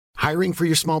Hiring for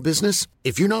your small business?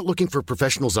 If you're not looking for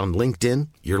professionals on LinkedIn,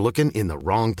 you're looking in the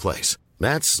wrong place.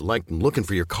 That's like looking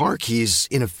for your car keys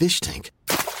in a fish tank.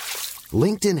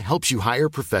 LinkedIn helps you hire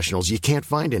professionals you can't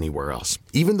find anywhere else,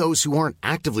 even those who aren't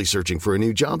actively searching for a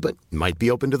new job but might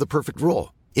be open to the perfect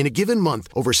role. In a given month,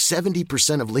 over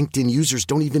 70% of LinkedIn users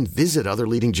don't even visit other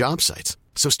leading job sites.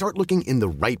 So start looking in the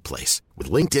right place.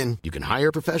 With LinkedIn, you can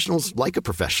hire professionals like a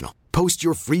professional. Post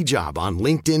your free job on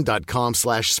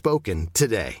linkedin.com/spoken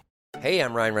today. Hey,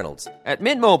 I'm Ryan Reynolds. At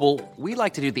Mint Mobile, we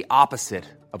like to do the opposite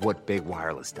of what Big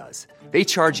Wireless does. They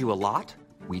charge you a lot.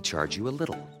 We charge you a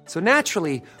little. So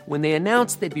naturally, when they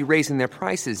announced they'd be raising their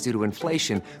prices due to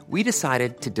inflation, we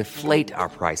decided to deflate our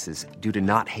prices due to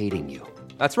not hating you.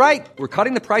 That's right. We're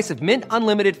cutting the price of Mint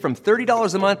Unlimited from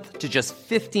 $30 a month to just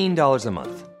 $15 a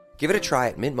month. Give it a try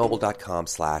at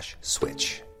mintmobile.com/switch.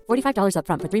 $45 up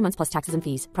front for 3 months plus taxes and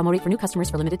fees. Promo rate for new customers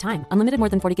for limited time. Unlimited more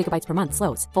than 40 gigabytes per month.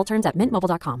 Slows full terms at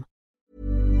mintmobile.com.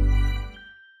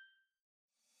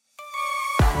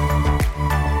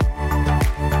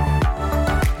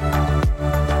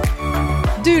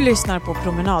 Du lyssnar på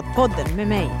Promenadpodden med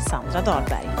mig, Sandra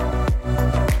Dahlberg.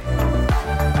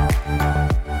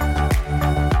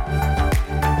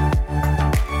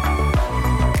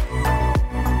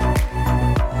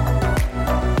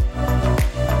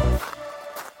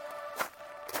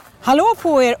 Hallå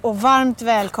på er och varmt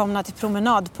välkomna till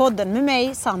Promenadpodden med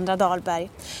mig, Sandra Dahlberg.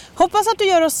 Hoppas att du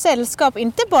gör oss sällskap,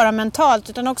 inte bara mentalt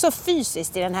utan också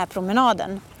fysiskt i den här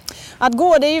promenaden. Att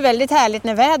gå, det är ju väldigt härligt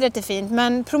när vädret är fint,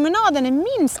 men promenaden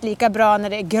är minst lika bra när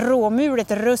det är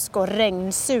gråmulet rusk och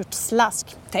regnsurt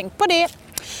slask. Tänk på det.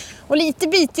 Och lite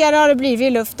bitigare har det blivit i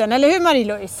luften, eller hur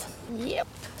Marie-Louise? Yep.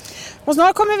 Och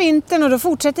snart kommer vintern och då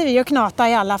fortsätter vi att knata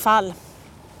i alla fall.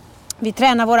 Vi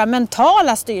tränar våra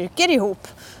mentala styrkor ihop.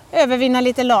 Övervinna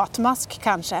lite latmask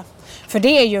kanske. För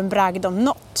det är ju en bragd om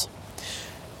något.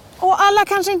 Och alla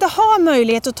kanske inte har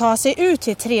möjlighet att ta sig ut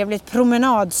till ett trevligt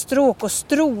promenadstråk och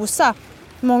strosa.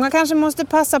 Många kanske måste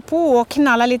passa på och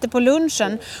knalla lite på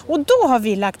lunchen. Och då har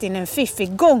vi lagt in en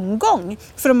fiffig gånggång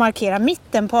för att markera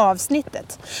mitten på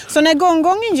avsnittet. Så när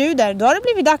gånggången ljuder, då har det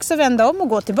blivit dags att vända om och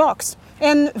gå tillbaks.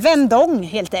 En vändång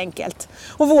helt enkelt.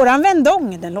 Och våran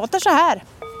vändång, den låter så här.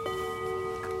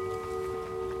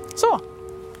 Så,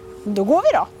 då går vi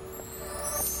då.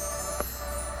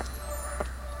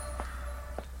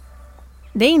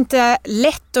 Det är inte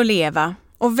lätt att leva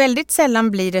och väldigt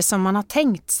sällan blir det som man har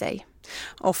tänkt sig.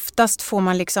 Oftast får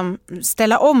man liksom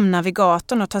ställa om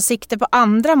navigatorn och ta sikte på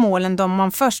andra mål än de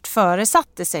man först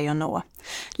föresatte sig att nå.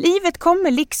 Livet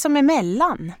kommer liksom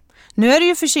emellan. Nu är det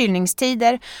ju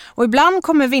förkylningstider och ibland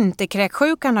kommer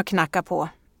vinterkräksjukan att knacka på.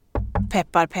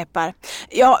 Peppar, peppar.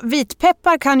 Ja,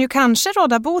 vitpeppar kan ju kanske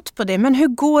råda bot på det, men hur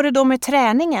går det då med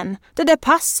träningen? Det där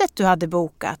passet du hade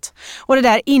bokat och det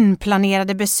där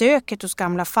inplanerade besöket hos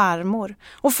gamla farmor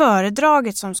och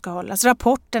föredraget som ska hållas,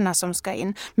 rapporterna som ska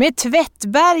in, med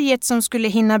tvättberget som skulle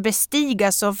hinna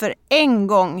bestigas och för en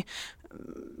gång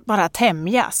bara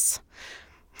tämjas.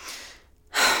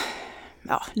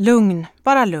 Ja, lugn,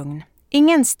 bara lugn.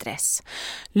 Ingen stress.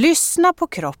 Lyssna på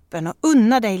kroppen och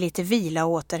unna dig lite vila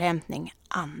och återhämtning.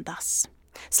 Andas.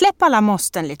 Släpp alla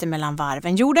måsten lite mellan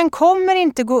varven. Jorden kommer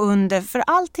inte gå under för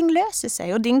allting löser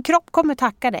sig och din kropp kommer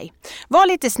tacka dig. Var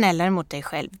lite snällare mot dig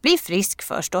själv. Bli frisk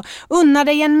först och unna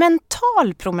dig en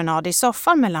mental promenad i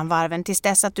soffan mellan varven tills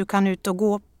dess att du kan ut och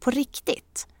gå på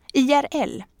riktigt.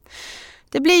 IRL.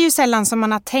 Det blir ju sällan som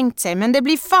man har tänkt sig, men det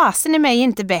blir fasen i mig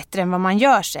inte bättre än vad man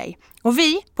gör sig. Och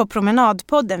vi på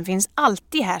Promenadpodden finns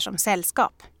alltid här som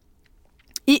sällskap.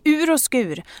 I ur och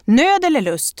skur, nöd eller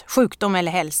lust, sjukdom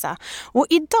eller hälsa. Och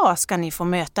idag ska ni få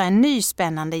möta en ny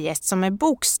spännande gäst som är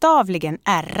bokstavligen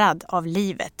ärrad av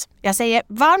livet. Jag säger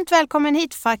varmt välkommen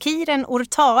hit Fakiren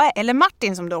Ortae, eller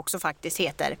Martin som du också faktiskt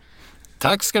heter.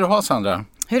 Tack ska du ha, Sandra.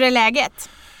 Hur är läget?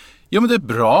 Jo, men det är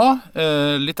bra.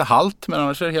 Lite halt, men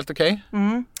annars är det helt okej.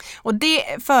 Mm. Och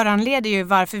det föranleder ju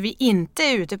varför vi inte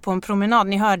är ute på en promenad.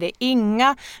 Ni hörde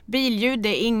inga billjud, det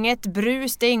är inget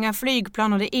brus, det är inga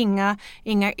flygplan och det är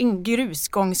inga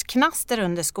grusgångsknaster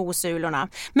under skosulorna.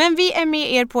 Men vi är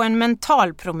med er på en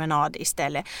mental promenad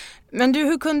istället. Men du,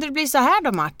 hur kunde det bli så här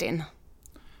då, Martin?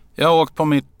 Jag har åkt på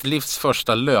mitt livs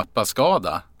första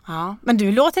löparskada. Ja, men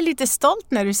du låter lite stolt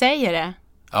när du säger det.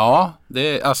 Ja,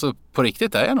 alltså på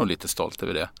riktigt är jag nog lite stolt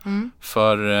över det. Mm.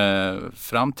 För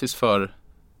fram tills för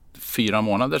 4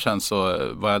 månader sedan så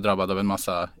var jag drabbad av en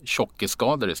massa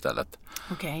tjockeskador istället.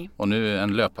 Okay. Och nu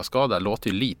en löparskada låter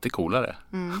ju lite coolare.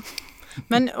 Mm.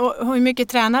 Men och hur mycket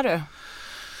tränar du?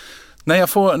 När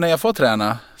jag får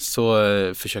träna så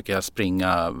försöker jag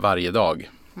springa varje dag.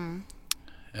 Mm.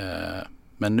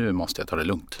 Men nu måste jag ta det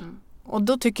lugnt. Mm. och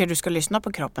då tycker jag du ska lyssna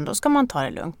på kroppen. Då ska man ta det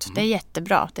lugnt. Det är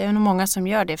jättebra. Det är nog många som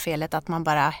gör det felet att man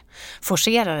bara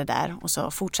forcerar det där. Och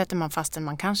så fortsätter man fastän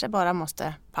man kanske bara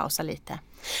måste pausa lite.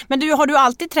 Men har du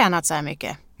alltid tränat så här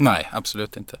mycket? Nej,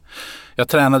 absolut inte. Jag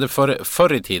tränade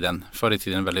förr i tiden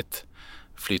väldigt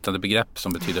flytande begrepp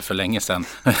som betyder för länge sedan.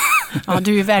 Ja,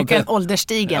 du är verkligen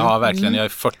ålderstigen. Ja, verkligen. Jag är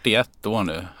 41 år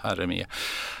nu, herre min.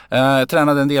 Jag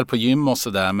tränade en del på gym och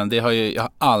sådär, men jag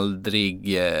har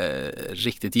aldrig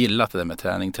riktigt gillat det där med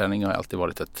träning. Träning har alltid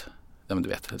varit ett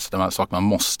sak man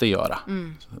måste göra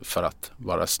för att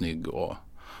vara snygg och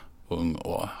ung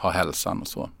och ha hälsan och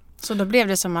så. Så då blev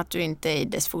det som att du inte i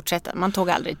dess fortsätta. Man tog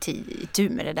aldrig tur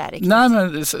med det där riktigt. Nej,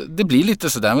 men det blir lite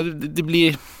sådär. Men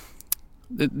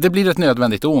det blir ett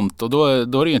nödvändigt ont och då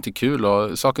är det ju inte kul.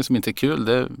 Och saker som inte är kul,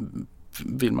 det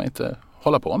vill man inte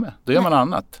hålla på med. Då gör man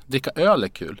annat. Dricka öl är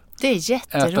kul. Det är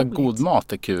jätteroligt. Äta god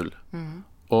mat är kul.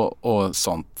 Och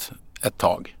sånt ett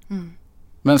tag.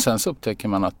 Men sen så upptäcker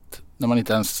man att när man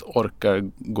inte ens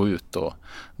orkar gå ut och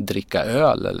dricka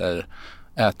öl eller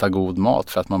äta god mat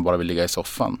för att man bara vill ligga i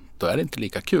soffan, då är det inte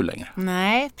lika kul längre.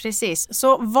 Nej, precis.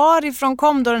 Så varifrån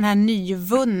kom då den här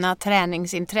nyvunna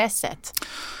träningsintresset?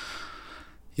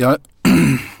 Ja,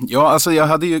 alltså jag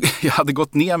hade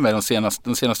gått ner med de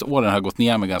senaste åren har jag gått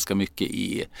ner med ganska mycket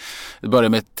det började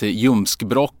med ett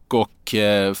ljumskbråck och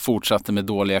fortsatte med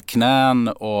dåliga knän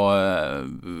och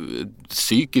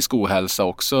psykisk ohälsa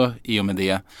också i och med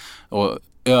det och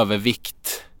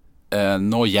övervikt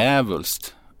något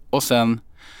jävulst. Och sen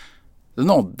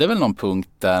nådde väl någon punkt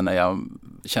där när jag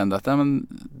kände att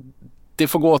det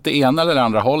får gå åt det ena eller det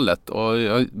andra hållet och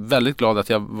jag är väldigt glad att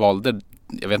jag valde,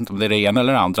 jag vet inte om det är det ena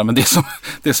eller det andra, men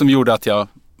det som gjorde att jag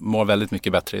mår väldigt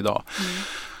mycket bättre idag.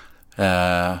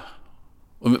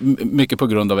 Och mycket på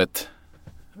grund av ett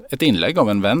inlägg av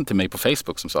en vän till mig på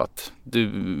Facebook som sa att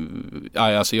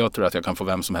jag tror att jag kan få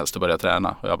vem som helst att börja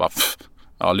träna. Och jag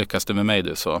bara, lyckas det med mig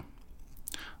du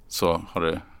så har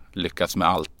du lyckats med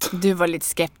allt. Du var lite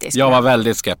skeptisk. Jag var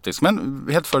väldigt skeptisk, men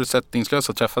helt förutsättningslöst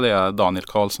så träffade jag Daniel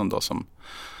Karlsson då som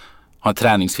har en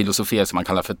träningsfilosofi som man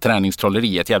kallar för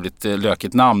träningstrolleri. Ett jävligt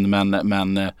lökigt namn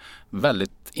men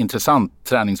väldigt intressant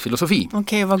träningsfilosofi.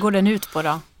 Okej, vad går den ut på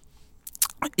då?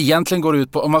 Egentligen går det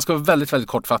ut på, om man ska vara väldigt, väldigt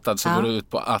kortfattad så går det ut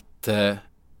på att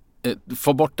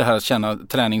få bort det här att känna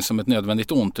träning som ett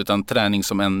nödvändigt ont utan träning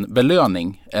som en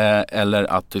belöning eller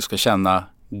att du ska känna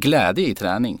glädje i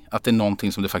träning. Att det är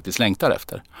någonting som du faktiskt längtar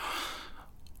efter.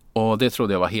 Och det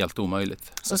trodde jag var helt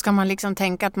omöjligt. Så ska man liksom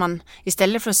tänka att man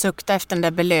istället för att sukta efter den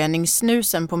där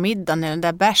belöningssnusen på middagen eller den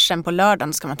där bärsen på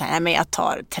lördagen ska man tänka, men jag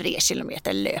tar 3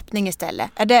 kilometer löpning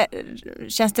istället.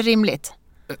 Känns det rimligt?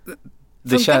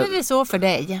 Funkade det så för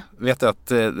dig? Vet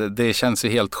att det känns ju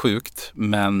helt sjukt,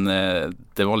 men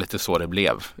det var lite så det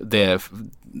blev.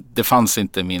 Det fanns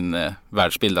inte min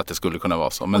världsbild att det skulle kunna vara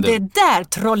så. Men och det är där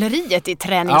trolleriet i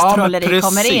träningstrolleri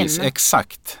kommer in. Ja,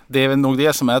 exakt. Det är nog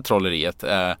det som är trolleriet.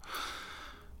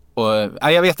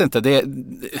 Jag vet inte,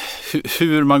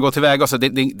 hur man går tillväga. Så det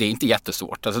är inte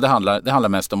jättesvårt. Alltså det handlar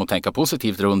mest om att tänka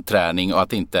positivt runt träning och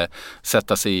att inte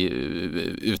sätta sig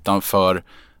utanför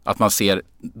att man ser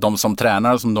de som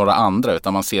tränar som några andra,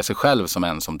 utan man ser sig själv som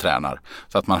en som tränar.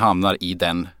 Så att man hamnar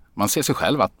man ser sig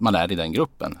själv att man är i den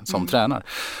gruppen som tränar.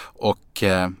 Och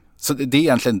så det är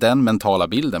egentligen den mentala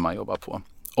bilden man jobbar på.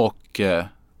 Och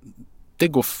det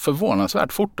går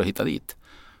förvånansvärt fort att hitta dit.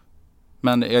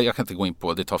 Men jag kan inte gå in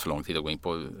på, det tar för lång tid att gå in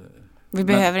på.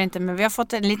 Behöver inte, men vi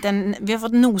har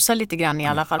fått nosa lite grann i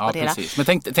alla fall på det. Precis.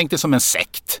 Men tänk det som en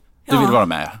sekt. Du vill vara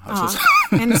med. Alltså.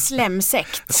 En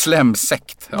slemsekt.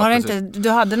 Slemsekt. Var det inte, du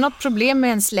hade något problem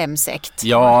med en slemsekt?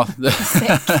 Ja.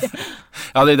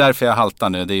 Ja, det är därför jag haltar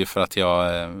nu. Det är ju för att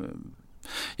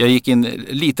jag gick in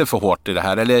lite för hårt i det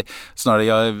här. Eller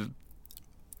snarare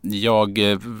jag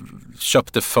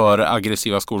köpte för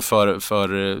aggressiva skor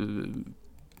för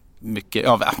mycket.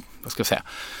 Ja, vad ska jag säga?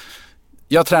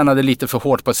 Jag tränade lite för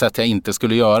hårt på ett sätt jag inte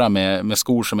skulle göra med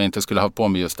skor som jag inte skulle ha på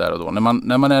mig just där och då.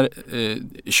 När man är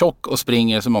tjock och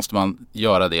springer så måste man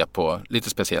göra det på lite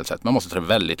speciellt sätt. Man måste träna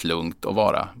väldigt lugnt och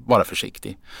vara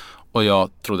försiktig. Och jag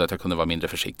trodde att jag kunde vara mindre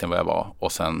försiktig än vad jag var.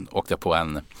 Och sen åkte jag på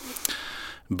en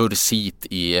bursit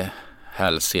i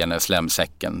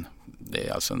hälseneslemsäcken. Det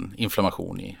är alltså en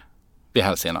inflammation vid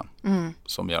hälsenan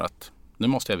som gör att nu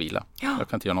måste jag vila. Ja. Jag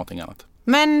kan inte göra någonting annat.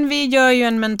 Men vi gör ju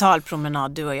en mental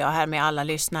promenad, du och jag, här med alla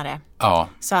lyssnare. Ja.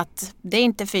 Så att det är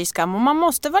inte fy skam. Och man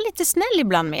måste vara lite snäll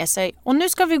ibland med sig. Och nu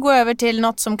ska vi gå över till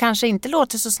något som kanske inte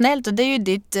låter så snällt. Och det är ju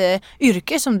ditt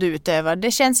yrke som du utövar.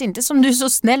 Det känns inte som du är så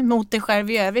snäll mot dig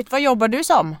själv i övrigt. Vad jobbar du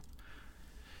som?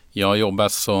 Jag jobbar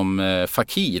som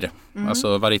fakir,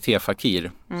 alltså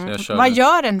varietéfakir. Så Vad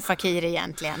gör en fakir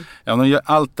egentligen? Ja, de gör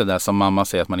allt det där som mamma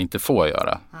säger att man inte får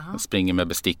göra. De springer med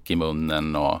bestick i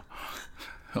munnen och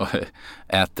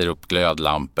äter upp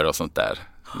glödlampor och sånt där.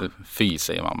 Fy,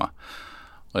 säger mamma.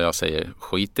 Och jag säger,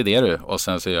 skit i det du. Och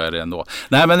sen så gör jag det ändå.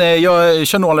 Nej, men jag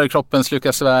kör nålar i kroppen,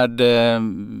 slukar svärd,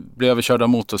 blir överkörd av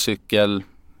motorcykel,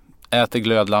 äter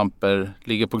glödlampor,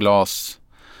 ligger på glas,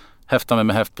 häftar mig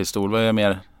med häftpistol. Vad är jag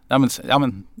mer? Ja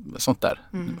men sånt där.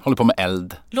 Håller på med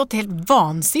eld. Låter helt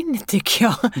vansinnigt tycker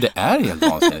jag. Det är helt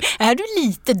vansinnigt. Är du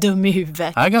lite dum i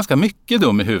huvudet? Jag är ganska mycket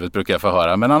dum i huvudet brukar jag få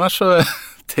höra. Men annars så...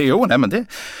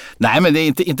 Nej men det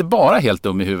är inte bara helt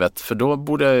dum i huvudet. För då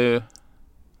borde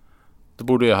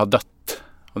jag ha dött.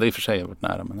 Och det är i och för sig varit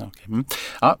nära. Men okej.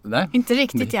 Ja, nej. Inte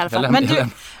riktigt i alla fall. Men du,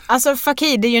 alltså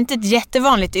fakir, det är ju inte ett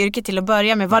jättevanligt yrke till att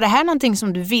börja med. Var det här någonting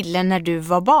som du ville när du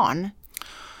var barn?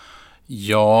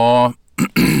 Ja...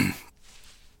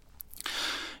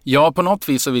 Ja, på något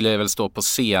vis så ville jag väl stå på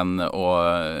scen och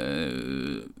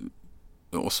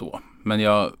så. Men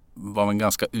jag var en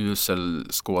ganska usel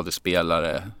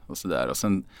skådespelare och sådär. Och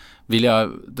sen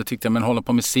tyckte jag, men hålla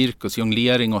på med cirkus,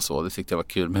 jonglering och så, det tyckte jag var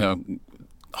kul. Men jag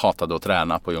hatade att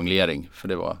träna på jonglering, för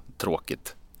det var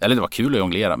tråkigt. Eller det var kul att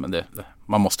jonglera, men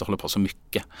man måste hålla på så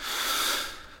mycket.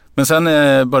 Men sen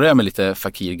började jag med lite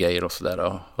fakirgrejer och sådär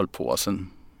och höll på. Sen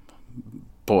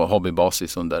på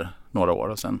hobbybasis under några år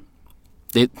och sen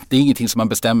det är ingenting som man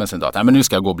bestämmer sig att men nu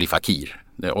ska jag gå och bli fakir.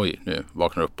 Oj, nu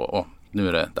vaknar upp och nu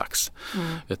är det dags.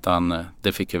 Utan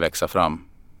det fick ju växa fram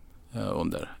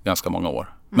under ganska många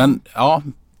år. Men ja,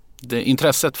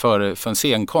 intresset för en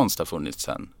scenkonst har funnits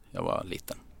sedan jag var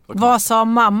liten. Vad sa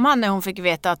mamma när hon fick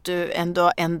veta att du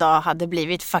ändå en dag hade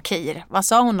blivit fakir? Vad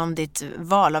sa hon om ditt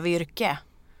val av yrke?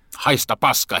 Haista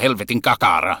paska, helvetin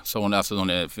kakara. Så hon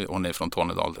är från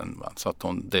Tornedalen. Så att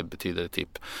det betyder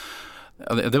typ...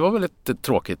 Det var väl ett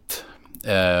tråkigt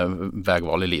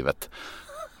vägval i livet.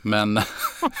 Men...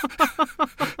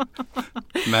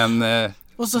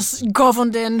 och så gav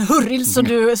hon dig en hurril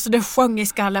så det sjöng i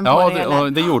skallen på dig. Ja,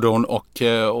 det gjorde hon och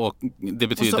det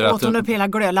betyder att... Och så åt hon upp hela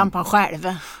glödlampan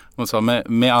själv. Hon sa,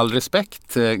 med all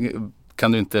respekt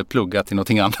kan du inte plugga till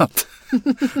någonting annat.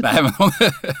 Nej, men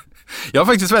jag har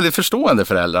faktiskt väldigt förstående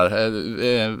föräldrar.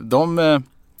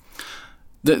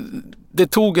 Det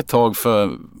tog ett tag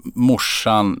för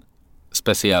morsan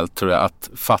speciellt tror jag att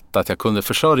fatta att jag kunde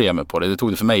försörja mig på det. Det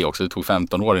tog det för mig också. Det tog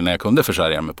 15 år innan jag kunde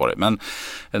försörja mig på det. Men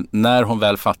när hon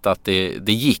väl fattade att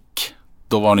det gick,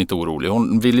 då var hon inte orolig.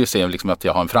 Hon ville ju se liksom att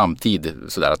jag har en framtid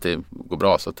sådär, att det går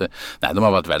bra. Så att de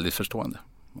har varit väldigt förstående,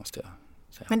 måste jag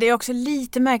säga. Men det är också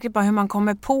lite märkligt bara hur man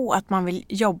kommer på att man vill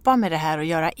jobba med det här och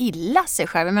göra illa sig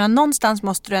själv. Jag menar, någonstans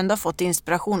måste du ändå ha fått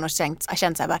inspiration och känt så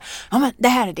här bara, ja men det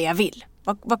här är det jag vill.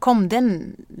 Var kom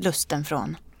den lusten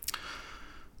från?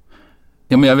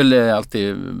 Ja, men jag vill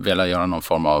alltid vilja göra någon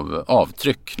form av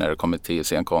avtryck när det kommer till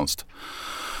scenkonst.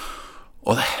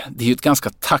 Och det är ju ett ganska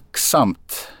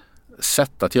tacksamt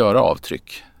sätt att göra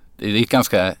avtryck. Det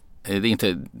är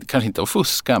inte, kanske inte att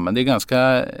fuska, men det är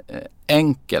ganska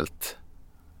enkelt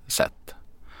sätt.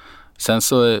 Sen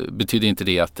så betyder inte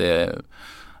det att det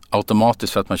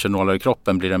automatiskt för att man kör nålar i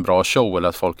kroppen blir en bra show eller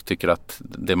att folk tycker att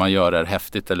det man gör är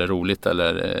häftigt eller roligt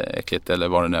eller äckligt eller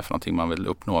vad det är för någonting man vill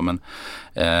uppnå. Men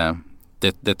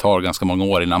det tar ganska många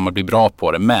år innan man blir bra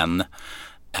på det. Men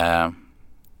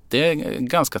det är en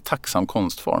ganska tacksam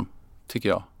konstform, tycker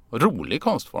jag. Och rolig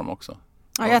konstform också.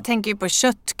 Ja, jag tänker ju på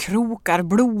köttkrokar,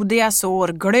 blodiga sår,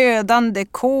 glödande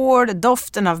kol,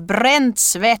 doften av bränt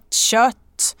svett,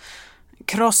 kött,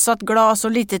 krossat glas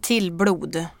och lite till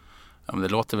blod. Ja, men det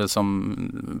låter väl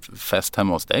som fest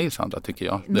hemma hos dig, Sandra, tycker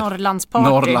jag.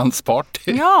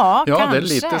 Norrlandsparty. Ja, ja, kanske. Det är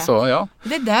lite så, ja.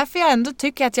 Det är därför jag ändå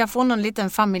tycker att jag får någon liten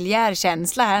familjär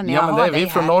känsla här när jag har det dig vi är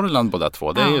här. Från Norrland båda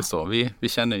två, det är ju så. Vi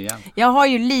känner igen. Jag har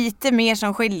ju lite mer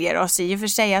som skiljer oss i och för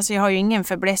sig. Alltså jag har ju ingen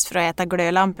förbläst för att äta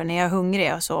glödlampor när jag är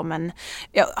hungrig och så. Men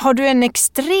har du en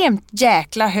extremt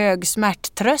jäkla hög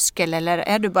smärttröskel eller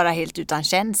är du bara helt utan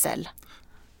känsel?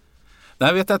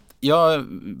 Jag vet att jag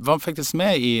var faktiskt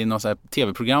med i något så här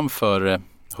tv-program för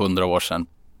 100 år sedan.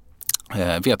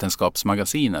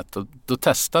 Vetenskapsmagasinet. Och då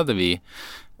testade vi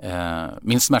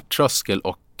min smärttröskel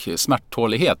och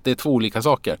smärttålighet. Det är två olika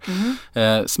saker.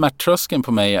 Smärttröskeln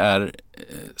på mig är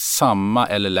samma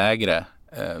eller lägre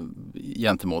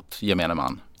gentemot gemene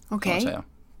man. Okej.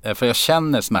 För jag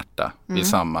känner smärta vid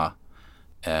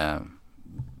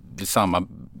samma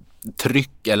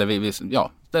tryck eller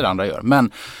det andra gör.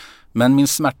 Men min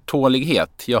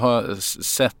smärttålighet, jag har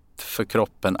sett för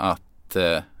kroppen att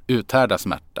uthärda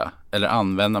smärta eller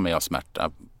använda mig av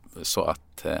smärta så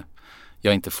att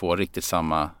jag inte får riktigt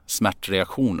samma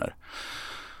smärtreaktioner.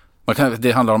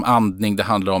 Det handlar om andning, det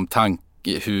handlar om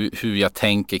hur jag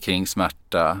tänker kring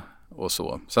smärta och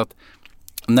så. Så att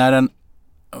när en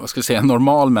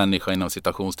normal människa inom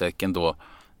citationstecken då,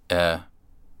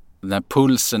 när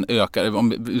pulsen ökar, om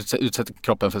du utsätter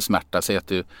kroppen för smärta, säg att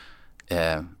du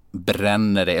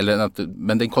bränner dig,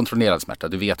 men det är en kontrollerad smärta,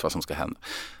 du vet vad som ska hända.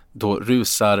 Då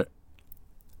rusar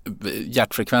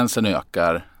hjärtfrekvensen,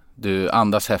 ökar, du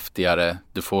andas häftigare,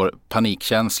 du får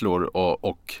panikkänslor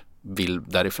och vill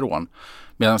därifrån.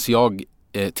 Medan jag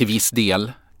till viss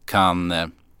del kan,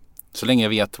 så länge jag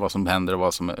vet vad som händer och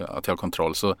att jag har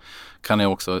kontroll, så kan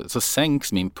jag också, så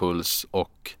sänks min puls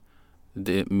och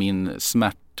min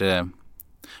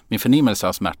förnimmelse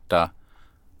av smärta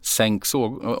sänks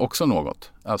också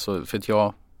något. Alltså för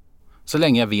att så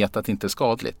länge jag vet att det inte är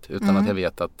skadligt, utan att jag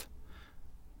vet att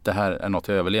det här är något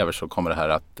jag överlever, så kommer det här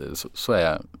att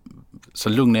så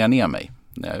lugnar jag ner mig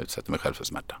när jag utsätter mig själv för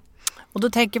smärta. Och då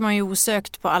tänker man ju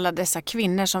osökt på alla dessa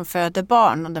kvinnor som föder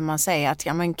barn, och där man säger att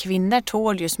kvinnor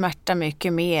tål ju smärta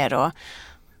mycket mer, och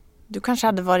du kanske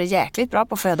hade varit jäkligt bra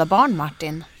på att föda barn,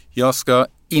 Martin. Jag ska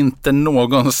inte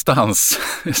någonstans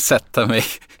sätta mig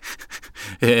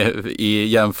i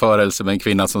jämförelse med en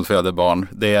kvinna som föder barn.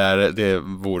 Det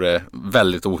vore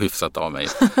väldigt ohyfsat av mig.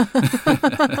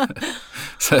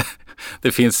 Så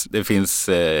det finns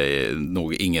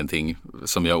nog ingenting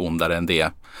som jag ondare än det.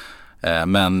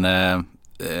 Men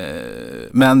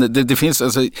det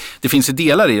finns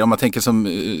delar i det, om man tänker som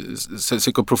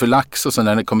psykoprofylax och så,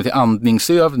 när det kommer till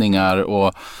andningsövningar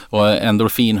och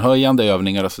endorfinhöjande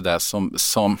övningar och sådär,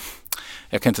 som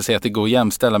jag kan inte säga att det går att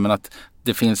jämställa, men att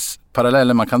det finns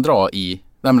paralleller man kan dra i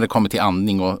när det kommer till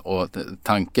andning och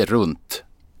tanke runt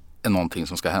någonting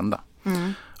som ska hända.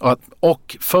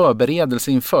 Och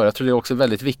förberedelse inför, jag tror det är också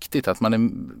väldigt viktigt att man är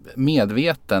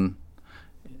medveten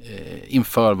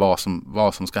inför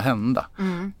vad som ska hända.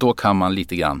 Då kan man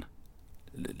lite grann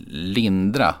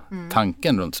lindra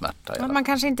tanken runt smärta. Att man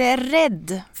kanske inte är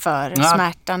rädd för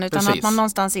smärtan, utan precis. Att man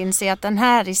någonstans inser att den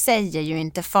här i sig är ju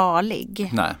inte farlig.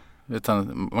 Nej,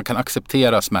 utan man kan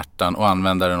acceptera smärtan och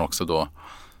använda den också då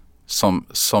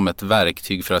som ett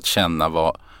verktyg för att känna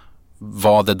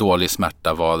vad är dålig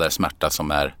smärta, vad är smärta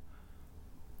som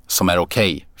är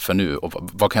okej för nu, och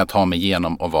vad kan jag ta mig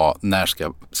igenom, och när ska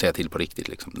jag säga till på riktigt,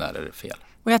 liksom, när är det fel.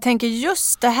 Och jag tänker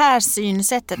just det här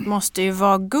synsättet måste ju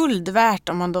vara guld värt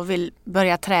om man då vill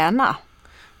börja träna.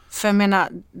 För jag menar,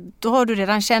 då har du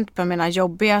redan känt på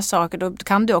jobbiga saker, då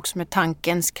kan du också med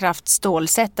tankens kraft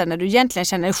stålsätta. När du egentligen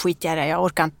känner skit, jag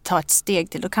orkar inte ta ett steg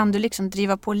till, då kan du liksom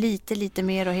driva på lite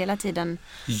mer och hela tiden.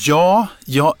 Ja,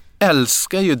 jag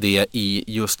älskar ju det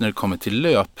just när det kommer till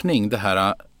löpning, det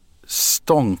här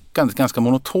stånkandet, ganska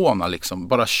monotona liksom.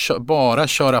 Bara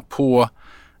köra på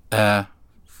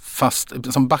fast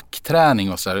som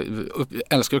backträning och så här.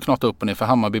 Älskar att knata upp och ner för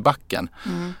Hammarbybacken.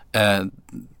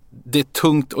 Det är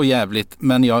tungt och jävligt,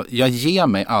 men jag ger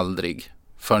mig aldrig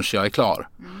förrän jag är klar.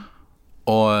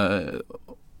 Och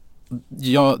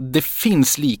det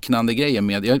finns liknande grejer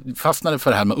med. Jag fastnade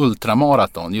för det här med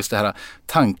ultramaraton, just det här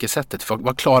tankesättet, för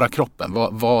vad klarar kroppen?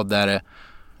 Vad är det?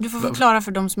 Du får förklara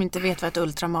för de som inte vet vad ett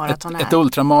ultramaraton är. Ett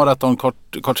ultramaraton,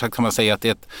 kort sagt kan man säga att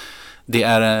det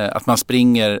är att man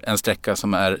springer en sträcka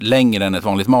som är längre än ett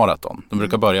vanligt maraton. De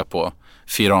brukar börja på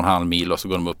 4,5 mil och så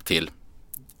går de upp till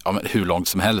hur långt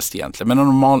som helst egentligen. Men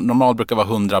normal brukar vara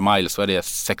 100 mil, så är det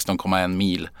 16,1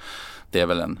 mil. Det är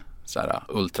väl en så här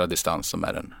ultradistans som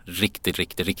är en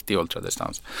riktig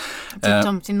ultradistans. Typ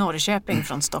som till Norrköping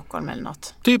från Stockholm eller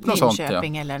något. Typ något sånt,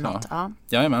 Linköping eller något. Ja.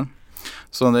 Jajamän.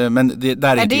 Så, men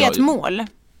där är det ett mål?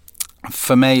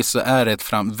 För mig så är det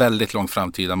ett väldigt långt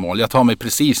framtida mål. Jag tar mig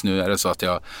precis nu, är det så att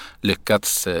jag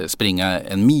lyckats springa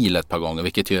 1 mil ett par gånger,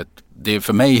 vilket ju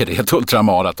för mig är det ett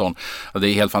ultramaraton. Och det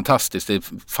är helt fantastiskt.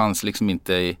 Det fanns liksom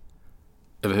inte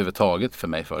överhuvudtaget för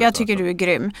mig förut. Jag tycker du är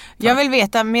grym. Jag vill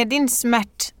veta, med din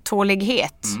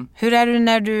smärttålighet, hur är du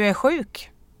när du är sjuk?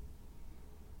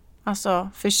 Alltså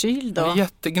förkyld då? Jag är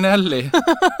jättegnällig.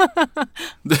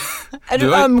 Är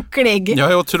du ömklig?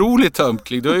 Jag är otroligt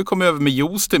ömklig. Du har ju kommit över med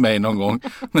juice till mig någon gång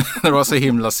när det var så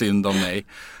himla synd om mig.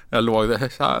 Jag låg där,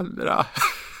 Sandra.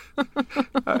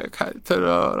 Jag kan inte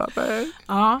röra mig.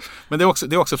 Ja. Men det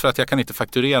är också för att jag kan inte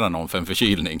fakturera någon för en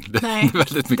förkylning. Nej, det är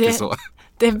väldigt mycket så.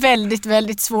 Det är väldigt,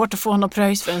 väldigt svårt att få någon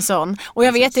pröjs för en sån. Och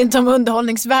jag vet inte om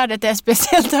underhållningsvärdet är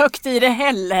speciellt högt i det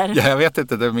heller. Ja, jag vet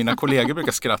inte. Mina kollegor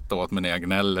brukar skratta åt mig när jag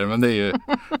gnäller. Men det är ju...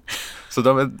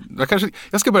 Så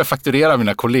jag ska börja fakturera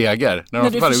mina kollegor. När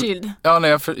du är förkyld? Ja, när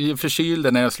jag är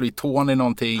förkyld, när jag slår i tån i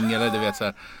någonting. Eller du vet så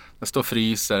här, jag står och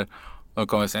fryser. De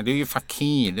kommer säga, det är ju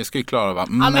fakir, det ska ju klara va?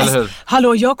 Eller hur?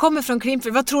 Hallå, jag kommer från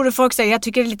Krimfrid. Vad tror du folk säger? Jag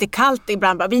tycker det är lite kallt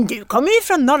ibland. Men du kommer ju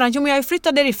från Norrland. Jo, men jag har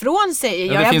flyttat därifrån,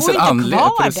 säger jag. Jag bor inte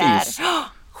kvar där.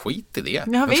 Skit i det.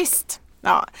 Ja, visst.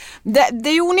 Ja. Det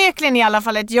är ju onekligen i alla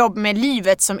fall ett jobb med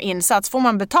livet som insats. Får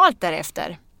man betalt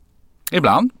därefter?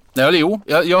 Ibland. Ja, jo.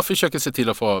 Jag försöker se till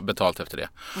att få betalt efter det.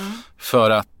 För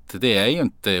att det är ju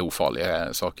inte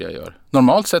ofarliga saker jag gör.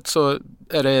 Normalt sett så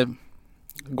är det,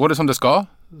 går det som det ska,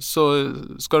 så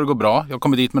ska det gå bra. Jag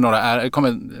kommer dit med några ärr, jag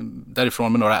kommer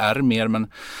därifrån med några ärr mer,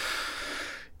 men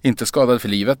inte skadad för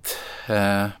livet.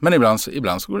 Men ibland så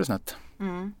går det snett.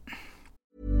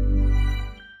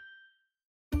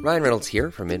 Ryan Reynolds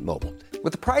here from Mint Mobile.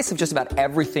 With the price of just about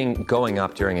everything going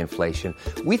up during inflation,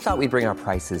 we thought we'd bring our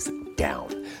prices down.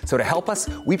 So to help us,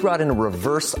 we brought in a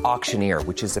reverse auctioneer,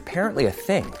 which is apparently a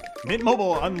thing. Mint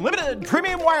Mobile Unlimited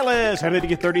Premium Wireless. How to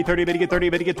get 30, 30, bit to get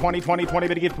 30, bit to get 20, 20, 20,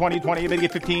 bit to get 20, 20, bit to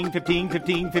get 15, 15,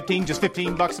 15, 15, just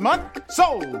 $15 a month?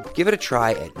 Sold! Give it a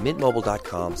try at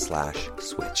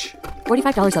mintmobile.com/switch.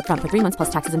 $45 up front for 3 months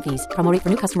plus taxes and fees. Promo rate for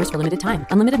new customers for limited time.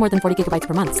 Unlimited more than 40 gigabytes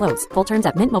per month. Slows full terms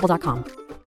at mintmobile.com.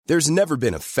 There's never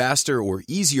been a faster or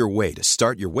easier way to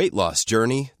start your weight loss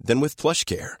journey than with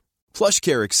PlushCare.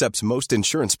 PlushCare accepts most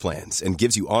insurance plans and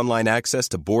gives you online access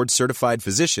to board-certified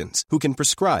physicians who can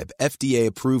prescribe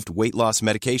FDA-approved weight loss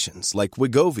medications like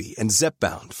Wegovy and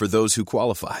Zepbound for those who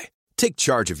qualify. Take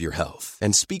charge of your health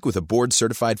and speak with a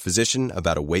board-certified physician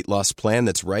about a weight loss plan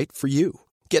that's right for you.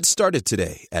 Get started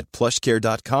today at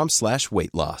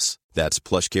plushcare.com/weightloss. That's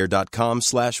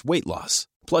plushcare.com/weightloss.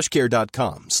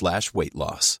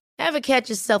 plushcare.com/weightloss. Ever catch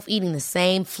yourself eating the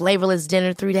same flavorless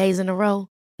dinner 3 days in a row?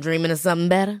 Dreaming of something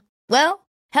better? Well,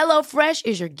 HelloFresh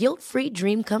is your guilt-free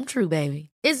dream come true, baby.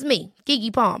 It's me,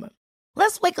 Keke Palmer.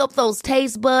 Let's wake up those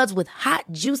taste buds with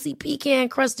hot, juicy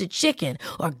pecan-crusted chicken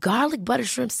or garlic butter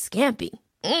shrimp scampi.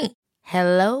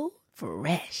 Hello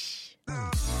Fresh.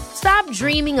 Stop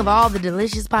dreaming of all the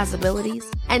delicious possibilities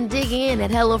and dig in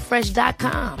at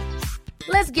HelloFresh.com.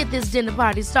 Let's get this dinner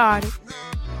party started.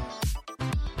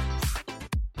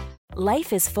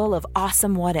 Life is full of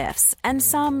awesome what-ifs, and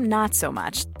some not so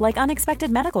much, like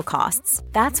unexpected medical costs.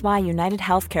 That's why United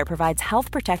Healthcare provides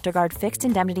Health Protector Guard fixed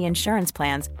indemnity insurance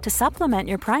plans to supplement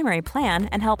your primary plan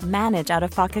and help manage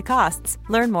out-of-pocket costs.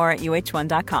 Learn more at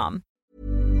uh1.com.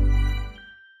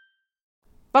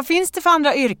 Vad finns det för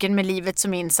andra yrken med livet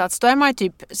som insats? Då är man ju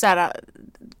typ så här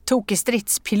tokig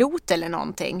stridspilot eller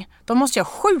någonting. De måste ju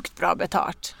ha sjukt bra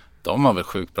betalt. De har väl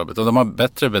sjukt bra betalt. De har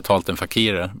bättre betalt än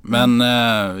fakirer. Men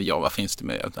ja, vad finns det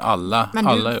med? Alla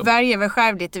du väljer väl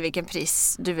själv lite vilken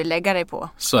pris du vill lägga dig på.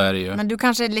 Så är det ju. Men du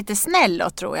kanske är lite snäll då,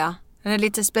 tror jag. Är det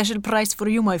lite special price for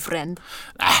you, my friend?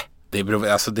 Nej, det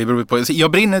beror på.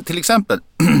 Jag brinner till exempel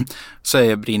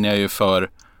så brinner jag ju för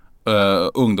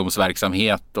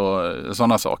ungdomsverksamhet och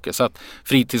sådana saker. Så att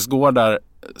fritidsgårdar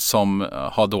som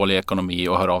har dålig ekonomi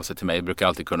och hör av sig till mig brukar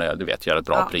alltid kunna göra ett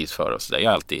bra pris för oss.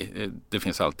 Det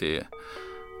finns alltid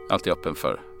öppen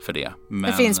för det.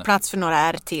 Men det finns plats för några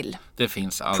R till. Det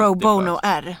finns alltid pro bono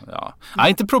R. Ja. Nej,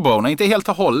 inte pro bono, inte helt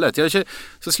och hållet. Jag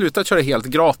så slutar köra helt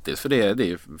gratis, för det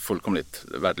är fullkomligt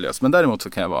värdelöst. Men däremot så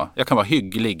kan jag kan vara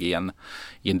hygglig i en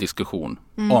diskussion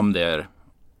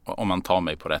om man tar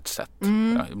mig på rätt sätt.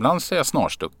 Ja, ibland så är jag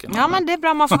snarstucken. Ja, men det är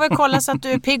bra. Man får väl kolla så att du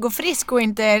är pigg och frisk och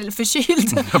inte är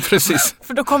förkyld. Ja, precis.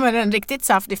 För då kommer en riktigt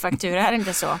saftig faktura, är det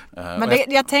inte så? Men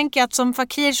jag tänker att som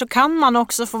fakir så kan man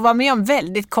också få vara med om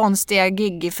väldigt konstiga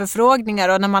gig-förfrågningar,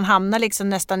 och när man hamnar liksom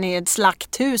nästan i ett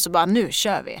slakthus och bara, nu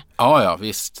kör vi. Ja,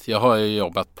 visst. Jag har ju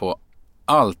jobbat på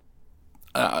allt.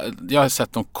 Jag har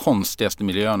sett de konstigaste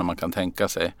miljöerna man kan tänka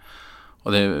sig.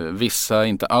 Och det är vissa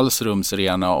inte alls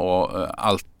rumsrena och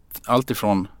allt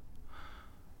ifrån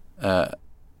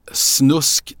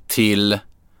snusk till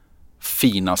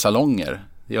fina salonger.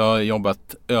 Jag har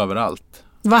jobbat överallt.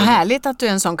 Vad härligt att du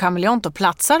är en sån kameleont och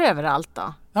platsar överallt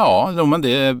då. Ja, men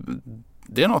det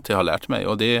är något jag har lärt mig.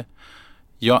 Och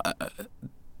jag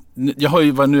har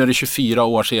ju, nu är det 24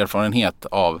 års erfarenhet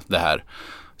av det här.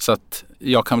 Så att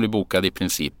jag kan bli bokad i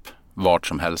princip vart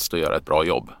som helst och göra ett bra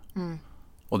jobb.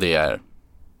 Och det är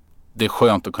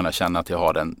skönt att kunna känna att jag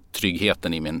har den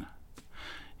tryggheten i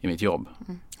mitt jobb.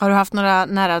 Har du haft några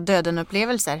nära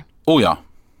döden-upplevelser? Oh ja.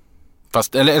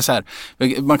 Fast, eller så här,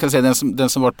 man kan säga den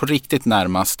som varit på riktigt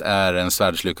närmast är en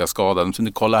svärdslyckaskada. Som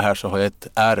ni kollar här så har jag ett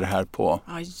ärr här på.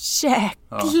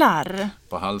 Jäklar! Ja,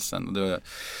 på halsen.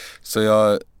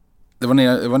 Jag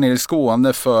var nere i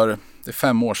Skåne för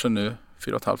 5 år sedan nu.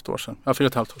 4,5 år sedan. Ja,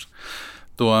 4,5 år sedan.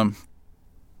 Då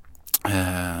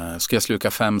ska jag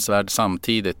sluka 5 svärd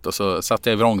samtidigt, och så satt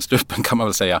jag i vrångstrupen, kan man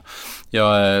väl säga.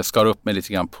 Jag skar upp mig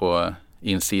lite grann på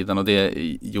insidan, och det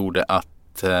gjorde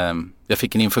att jag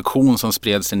fick en infektion som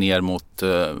spred sig ner mot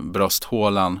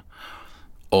brösthålan.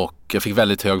 Och jag fick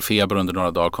väldigt hög feber under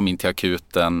några dagar, kom in till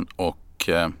akuten och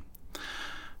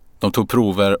de tog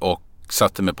prover och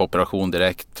satte mig på operation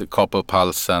direkt, kapade upp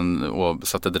halsen och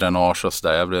satte dränage och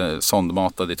sådär. Jag blev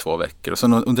sondmatad i 2 veckor. Och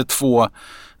sen under 2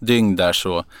 dygn där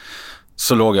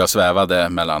så låg jag och svävade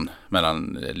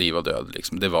mellan liv och död.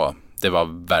 Liksom. Det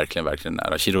var verkligen, verkligen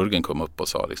nära. Kirurgen kom upp och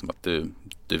sa liksom att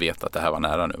du vet att det här var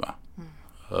nära nu, va?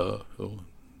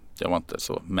 Jag var inte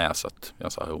så med så att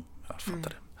jag sa jo, jag fattar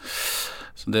det.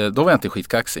 Så då var jag inte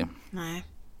skitkaxig. Nej.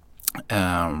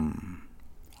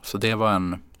 Så det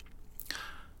var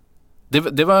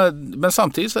det var, men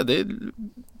samtidigt så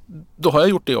då har jag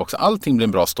gjort det också. Allting blir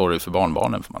en bra story för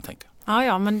barnbarnen, får man tänka.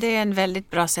 Ja, men det är en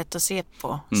väldigt bra sätt att se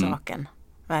på saken.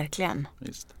 Verkligen.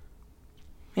 Just.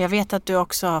 Jag vet att du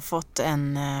också har fått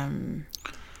en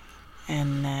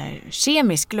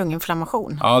kemisk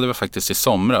lunginflammation. Ja, det var faktiskt i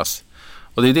somras.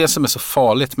 Och det är det som är så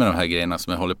farligt med de här grejerna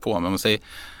som jag håller på med. Man säger,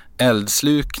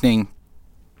 eldslukning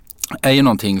är ju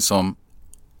någonting som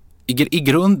i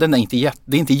grunden är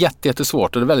det är inte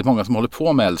jättesvårt. Och det är väldigt många som håller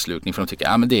på med eldslukning för de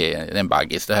tycker men det är en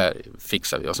baggis, det här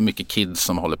fixar vi. Och så mycket kids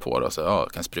som håller på och så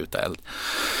kan spruta eld.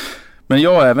 Men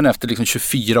jag även efter liksom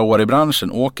 24 år i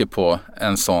branschen åker på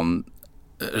en sån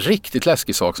riktigt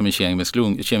läskig sak som en kemisk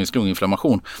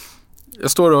lunginflammation.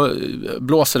 Jag står och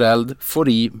blåser eld, får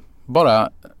i bara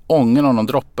ången av någon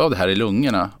droppe av det här i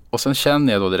lungorna. Och sen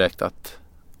känner jag då direkt att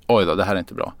oj då, det här är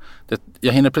inte bra.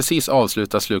 Jag hinner precis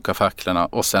avsluta sluka facklorna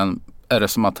och sen är det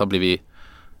som att ha blivit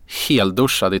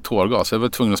helduschad i tårgas. Jag var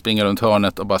tvungen att springa runt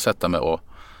hörnet och bara sätta mig och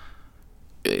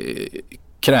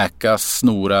kräkas,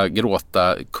 snora,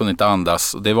 gråta, kunde inte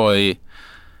andas. Och det var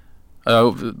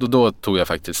då tog jag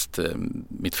faktiskt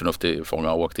mitt förnuft i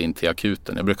fånga och åkte in till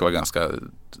akuten. Jag brukar vara ganska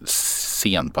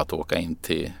sen på att åka in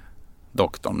till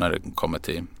doktorn när det kommer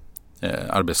till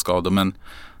arbetsskador. Men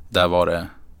där var det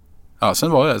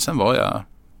sen var jag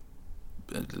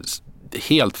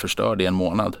helt förstörd i en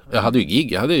månad. Jag hade ju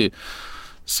gig, jag hade ju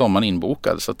sommaren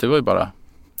inbokad så att det var ju bara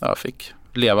jag fick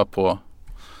leva på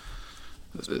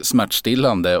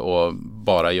smärtstillande och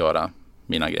bara göra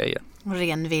mina grejer. Och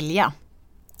ren vilja.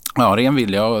 Ja, ren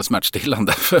vilja och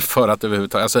smärtstillande för att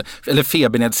överhuvudtaget, eller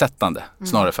febernedsättande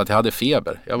snarare för att jag hade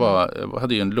feber. Jag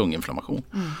hade ju en lunginflammation.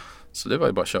 Så det var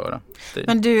ju bara att köra.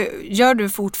 Men gör du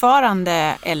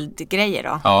fortfarande eldgrejer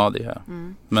då? Ja, det gör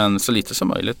jag. Men så lite som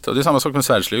möjligt. Och det är samma sak med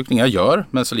svärdslukning. Jag gör,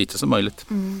 men så lite som möjligt.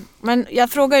 Men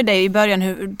jag frågade dig i början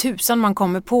hur tusan man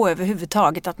kommer på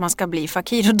överhuvudtaget att man ska bli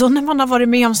fakir. Och då när man har varit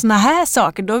med om såna här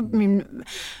saker, då är min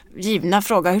givna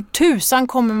fråga, hur tusan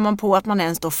kommer man på att man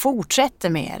ens då fortsätter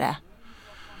med det?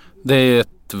 Det är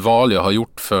ett val jag har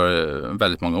gjort för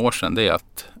väldigt många år sedan. Det är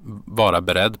att vara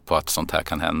beredd på att sånt här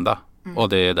kan hända. Och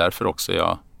det är därför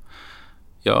också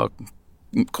jag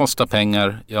kostar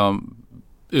pengar, jag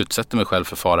utsätter mig själv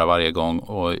för fara varje gång.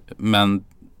 Men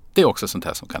det är också sånt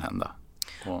här som kan hända.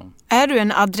 Är du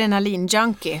en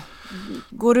adrenalinjunkie?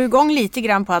 Går du igång lite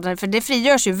grann på adrenalin? För det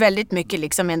frigörs ju väldigt mycket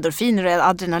liksom endorfiner och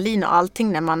adrenalin och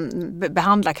allting när man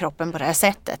behandlar kroppen på det här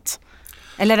sättet.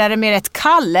 Eller är det mer ett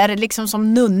kall? Är det liksom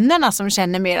som nunnorna som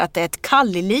känner mer att det är ett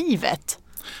kall i livet?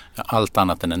 Ja, allt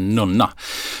annat än en nunna.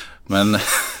 Men...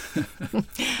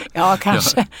 Ja,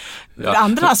 kanske. Ja.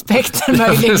 Andra aspekter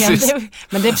möjligen.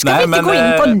 Men det ska vi inte gå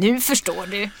in på nu, förstår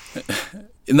du.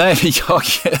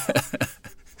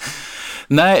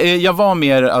 Jag var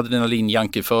mer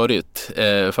adrenalinjunkie förut.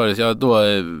 Då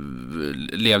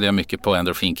levde jag mycket på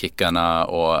endorfinkickarna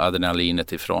och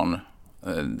adrenalinet ifrån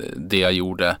det jag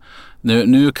gjorde.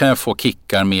 Nu kan jag få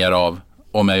kickar mer av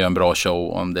om jag gör en bra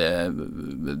show, om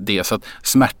det. Så att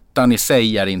smärtan i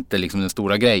sig är inte liksom den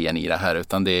stora grejen i det här,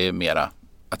 utan det är mera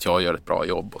att jag gör ett bra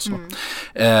jobb och så.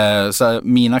 Så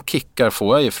mina kickar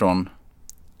får jag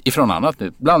ifrån annat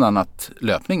nu. Bland annat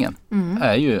löpningen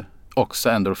är ju också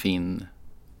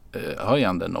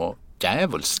endorfinhöjanden och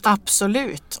djävulskt.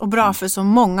 Absolut. Och bra för så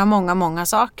många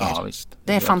saker. Ja, visst.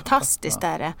 Det är fantastiskt,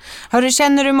 är det.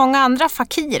 Känner du många andra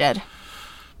fakirer?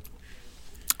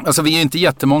 Alltså vi är inte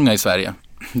jättemånga i Sverige.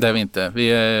 Det är vi inte.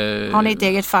 Har ni ett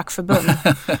eget fackförbund?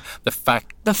 The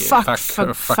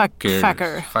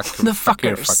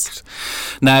fuckers.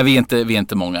 Nej, vi är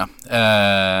inte många.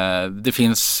 Det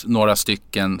finns några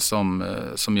stycken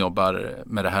som jobbar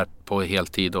med det här på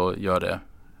heltid och gör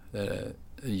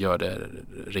det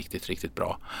riktigt, riktigt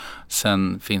bra.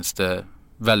 Sen finns det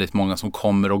väldigt många som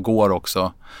kommer och går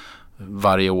också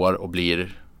varje år och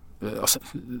blir...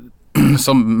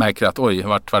 som märker att jag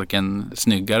vart varken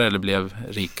snyggare eller blev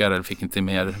rikare eller fick inte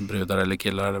mer brudar eller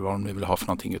killar eller vad de ville ha för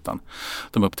någonting, utan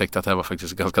de upptäckte att det här var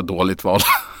faktiskt ett ganska dåligt val.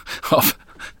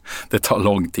 Det tar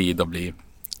lång tid att bli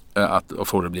att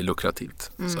få det bli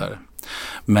lukrativt. Så är det.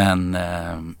 Men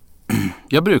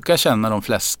jag brukar känna de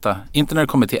flesta, inte när det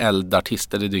kommer till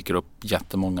eldartister, det dyker upp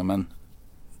jättemånga, men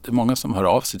det är många som hör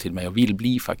av sig till mig och vill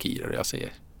bli fakirer, och jag säger,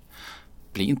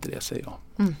 bli inte det, säger jag.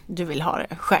 Du vill ha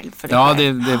det själv för dig Ja,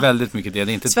 själv. det är väldigt mycket det.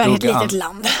 Det är inte Sverige är ett litet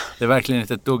land. Det är verkligen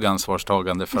inte ett dugg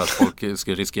ansvarstagande för att folk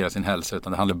ska riskera sin hälsa,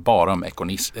 utan det handlar bara om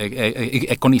ekonomi.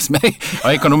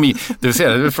 Du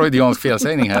ser, det är freudiansk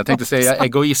felsägning här. Jag tänkte säga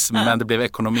egoism, men det blev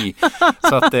ekonomi.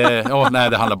 Så att det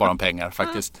handlar bara om pengar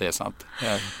faktiskt, det är sant.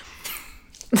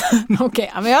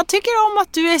 Okej, men jag tycker om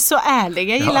att du är så ärlig.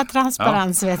 Jag gillar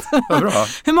transparens. Vet du. Vad bra.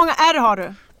 Hur många R har du?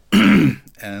 1,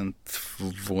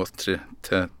 2, 3.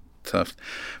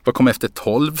 Vad kom efter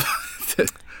 12?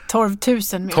 12 000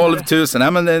 menar 12 du? 000,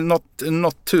 nej men det är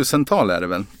något tusental är det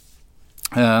väl.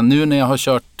 Nu när jag har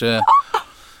kört... Är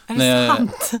det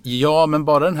sant? Ja, men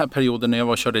bara den här perioden när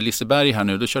jag körde Liseberg här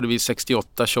nu, då körde vi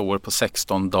 68 shower på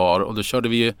 16 dagar, och då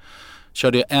körde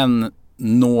jag en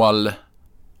nål,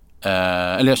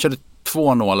 eller jag körde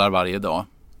 2 nålar varje dag,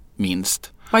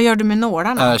 minst. Vad gör du med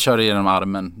nålarna? Jag körde genom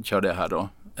armen, körde jag här då.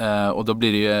 Och då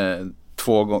blir det ju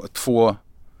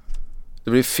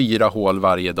det blir 4 hål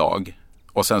varje dag.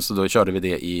 Och sen så då körde vi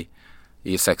det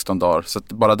i 16 dagar. Så att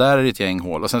bara där är det ett gäng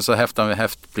hål. Och sen så häftar vi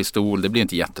häftpistol. Det blir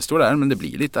inte jättestor där, men det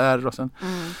blir lite där. Och sen.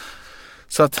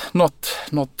 Så att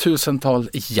något tusental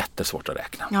är jättesvårt att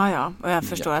räkna. Ja, och jag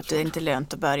förstår att det inte är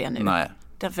lönt att börja nu. Nej.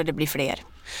 Därför det blir fler.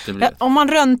 Det blir... Om man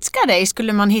röntgar dig,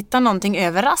 skulle man hitta någonting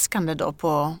överraskande då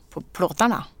på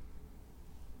plåtarna?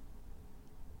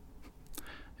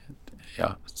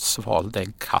 Jag svalde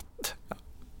en katt.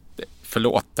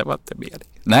 Förlåt, det var inte mer.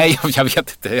 Nej, jag vet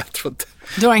inte. Jag tror inte.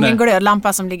 Du har ingen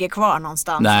glödlampa som ligger kvar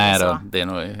någonstans? Nej då, det är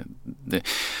nog...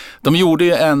 De gjorde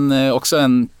ju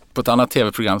på ett annat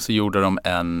tv-program så gjorde de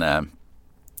en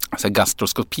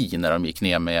gastroskopi när de gick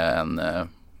ner med en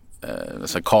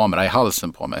kamera i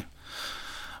halsen på mig.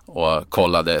 Och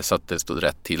kollade så att det stod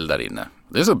rätt till där inne.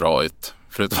 Det såg bra ut.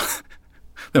 Förutom...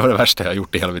 Det var det värsta jag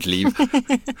gjort i hela mitt liv.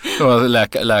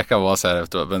 Läkaren var så här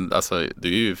efter, men alltså du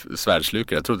är ju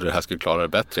svärdslukare. Jag trodde det här skulle klara det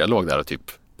bättre. Jag låg där och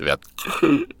typ, du vet.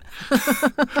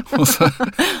 Och så,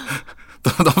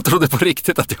 de trodde på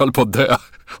riktigt att jag höll på att dö.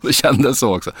 Och det kändes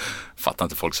så också. Fattar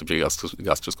inte folk som blir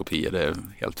gastroskopier. Det är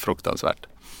helt fruktansvärt.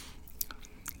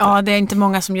 Ja, det är inte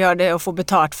många som gör det och får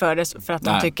betalt för det för att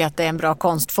de tycker att det är en bra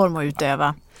konstform att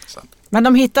utöva. Sant. Men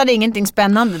de hittade ingenting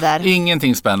spännande där?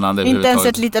 Ingenting spännande. Inte ens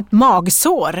ett litet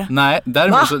magsår? Nej,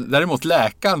 däremot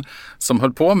läkaren som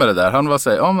höll på med det där, han var så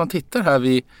här, om man tittar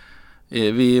här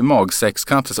vid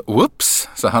magsexkanten, så oops,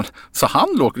 så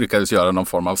han lyckades göra någon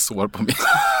form av sår på mig.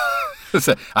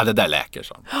 Så, ja, det där läker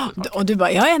så. Och du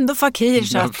bara, jag är ändå fakir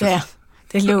så att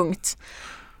det är lugnt.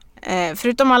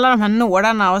 Förutom alla de här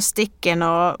nålarna och sticken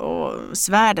och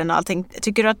svärden och allting,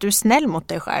 tycker du att du är snäll mot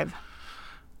dig själv?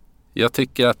 Jag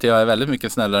tycker att jag är väldigt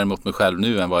mycket snällare mot mig själv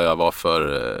nu än vad jag var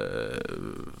för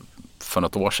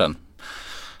något år sedan.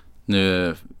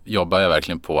 Nu jobbar jag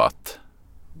verkligen på att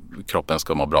kroppen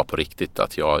ska må bra på riktigt,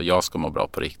 att jag ska må bra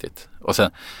på riktigt. Och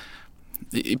sen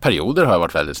i perioder har jag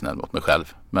varit väldigt snäll mot mig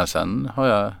själv, men sen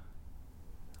har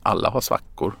alla har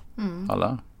svackor.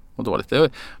 Alla mår dåligt. Det har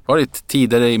varit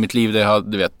tider i mitt liv där jag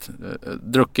har,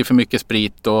 druckit för mycket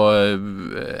sprit och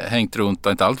hängt runt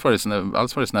och inte alls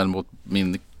varit snäll mot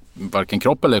min varken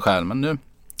kropp eller själ, men nu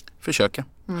försöker.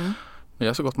 Jag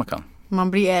gör så gott man kan.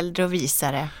 Man blir äldre och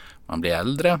visare. Man blir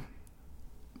äldre.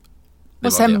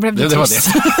 Och sen blev det tyst.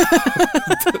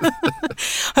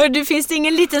 Hör, finns det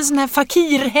ingen liten sån här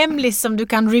fakirhemlis som du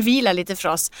kan reveala lite för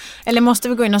oss? Eller måste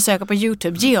vi gå in och söka på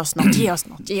YouTube? Ge oss något.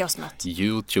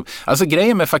 YouTube. Alltså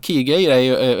grejen med fakirgrejer är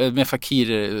ju, med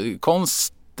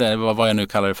fakirkonst, vad jag nu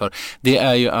kallar det för, det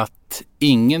är ju att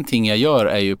ingenting jag gör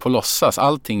är ju på låtsas.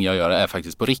 Allting jag gör är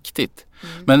faktiskt på riktigt.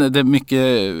 Men det är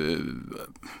mycket,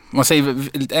 man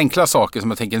säger lite enkla saker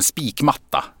som jag tänker en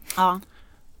spikmatta. Ja.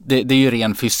 Det är ju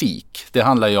ren fysik. Det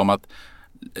handlar ju om att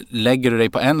lägger du dig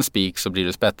på en spik så blir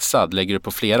du spetsad. Lägger du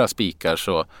på flera spikar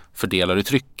så fördelar du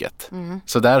trycket.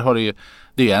 Så där har du ju,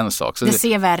 det är ju en sak. Så det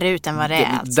ser värre ut än vad det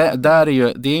är. Alltså.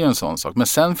 Det är ju en sån sak. Men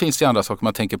sen finns det andra saker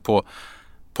man tänker på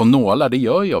nålar, det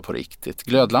gör jag på riktigt.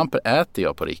 Glödlampor äter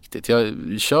jag på riktigt. Jag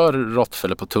kör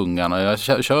råttfällor på tungan och jag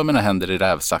kör mina händer i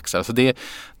rävsaxar. Så det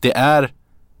är,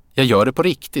 jag gör det på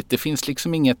riktigt. Det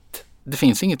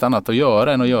finns inget annat att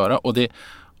göra än att göra.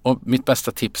 Och mitt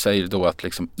bästa tips är då att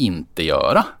liksom inte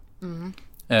göra.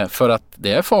 För att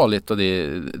det är farligt och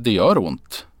det gör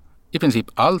ont. I princip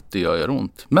allt det gör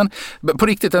ont. Men på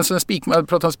riktigt, en sån jag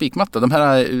pratar om spikmatta. De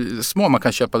här små man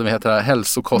kan köpa, de heter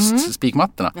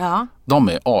hälsokostspikmattorna. Ja. De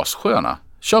är assköna.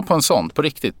 Kör på en sån, på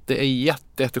riktigt. Det är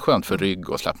jätteskönt för rygg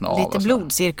och slappna av. Lite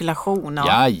blodcirkulation. Och...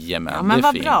 Jajamän, ja, men det är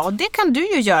vad fint. bra. Och det kan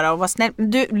du ju göra och vara snäll.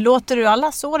 Låter du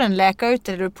alla såren läka ut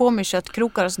eller är du på med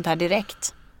köttkrokar och sånt här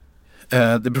direkt?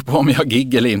 Det beror på om jag har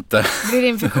gig eller inte. Blir det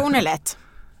infektioner lätt?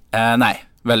 Nej,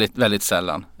 väldigt, väldigt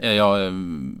sällan.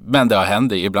 Men det har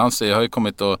hänt ibland, så jag har ju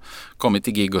kommit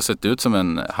till gig och sett ut som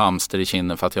en hamster i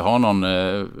kinden för att jag har någon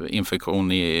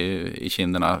infektion i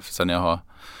kinderna sen jag har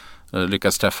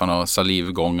lyckats träffa några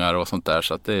salivgångar och sånt där,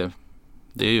 så att det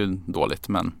är ju dåligt,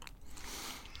 men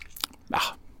ja,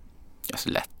 det är så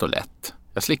lätt och lätt.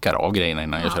 Jag slickar av grejerna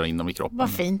innan jag kör in dem i kroppen. Vad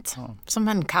fint. Ja. Som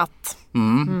en katt.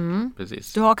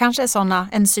 Precis. Du har kanske sådana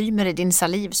enzymer i din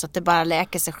saliv så att det bara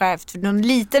läker sig självt. För någon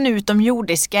liten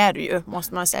utomjordisk är du ju,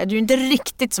 måste man säga. Du är inte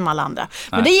riktigt som alla andra.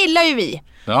 Men det gillar ju vi.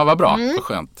 Ja, vad bra. Vad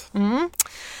skönt.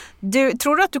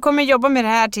 Tror du att du kommer jobba med det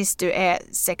här tills du är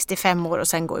 65 år och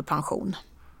sen gå i pension?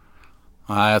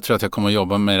 Nej, jag tror att jag kommer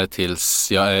jobba med det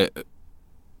tills jag är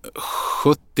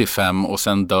 75 och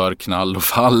sen dör knall och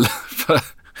fall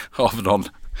av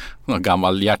någon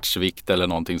gammal hjärtsvikt eller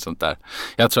någonting sånt där.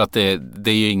 Jag tror att det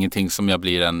är ju ingenting som jag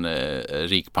blir en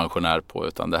rik pensionär på,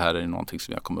 utan det här är någonting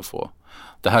som jag kommer få.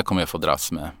 Det här kommer jag få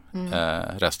dras med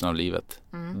resten av livet.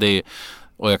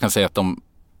 Och jag kan säga att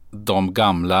de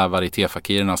gamla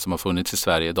varietéfakirerna som har funnits i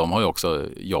Sverige, de har ju också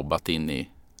jobbat in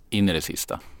i det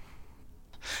sista.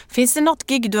 Finns det något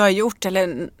gig du har gjort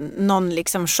eller någon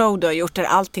liksom show du har gjort där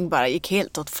allting bara gick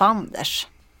helt åt fanders?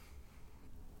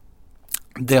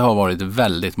 Det har varit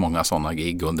väldigt många sådana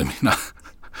gig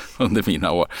under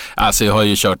mina år. Alltså jag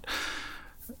har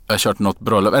kört något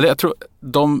bröllop, eller jag tror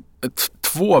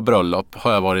 2 bröllop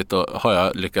har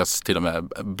jag lyckats till och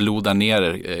med bloda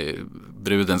ner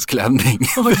brudens klänning.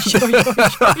 Oj.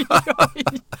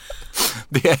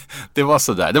 Det var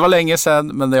sådär. Det var länge sedan,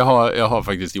 men jag har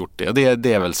faktiskt gjort det.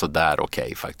 Det är väl sådär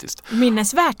okej, faktiskt.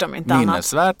 Minnesvärt om inte annat.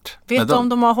 Minnesvärt. Vet du om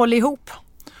de har hållit ihop?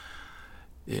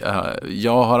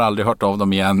 Jag har aldrig hört av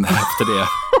dem igen efter det.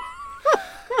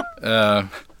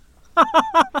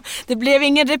 Det blev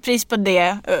ingen repris på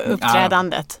det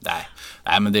uppträdandet.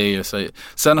 Nej, men det är ju så.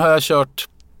 Sen har jag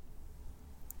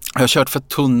kört för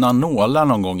tunna nålar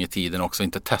någon gång i tiden också,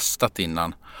 inte testat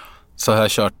innan. Så har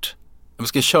jag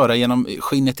ska köra genom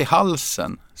skinnet i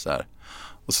halsen så här.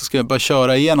 Och så ska jag bara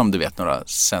köra igenom, du vet, några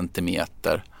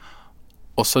centimeter.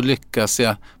 Och så lyckas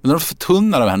jag, men de är för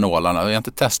tunna de här nålarna, jag har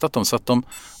inte testat dem, så att de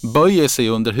böjer sig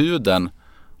under huden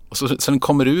och så den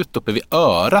kommer ut uppe vid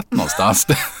örat någonstans.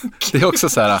 Det är också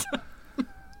så här,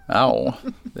 ja,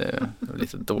 det är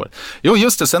lite dåligt. Jo,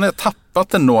 just det, sen har jag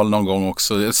tappat en nål någon gång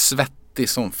också, jag är svettig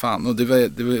som fan, och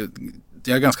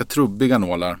jag har ganska trubbiga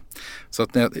nålar. Så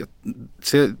att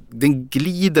den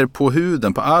glider på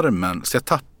huden, på armen, så jag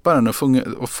tappar den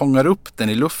och fångar upp den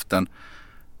i luften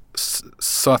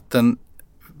så att den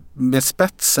med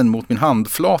spetsen mot min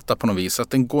handflata på något vis, så att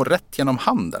den går rätt genom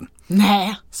handen.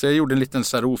 Nej. Så jag gjorde en liten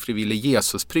så här ofrivillig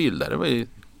Jesuspryl där. Det var ju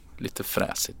lite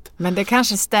fräsigt. Men det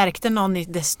kanske stärkte någon i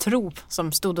dess tro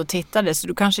som stod och tittade, så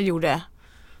du kanske gjorde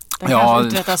kanske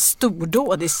uträttade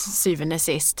stordåd i syvende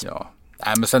sist. Ja.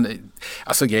 Nej, men sen,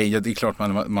 alltså grejer, det är klart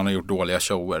man har gjort dåliga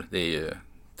shower.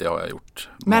 Det har jag gjort.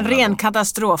 Men ren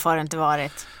katastrof har det inte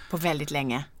varit på väldigt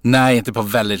länge. Nej, inte på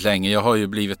väldigt länge.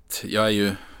 Jag är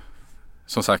ju,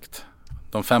 som sagt,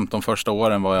 de 15 första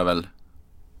åren var jag väl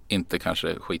inte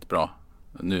kanske skitbra.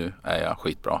 Nu är jag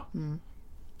skitbra.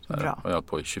 Bra. Och jag har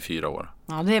på i 24 år.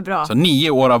 Ja, det är bra. Så 9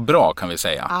 år av bra, kan vi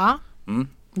säga. Ja.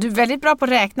 Du är väldigt bra på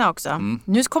att räkna också.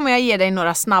 Nu kommer jag ge dig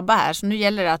några snabba här, så nu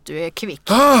gäller det att du är kvick.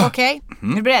 Okej?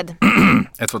 Är du beredd?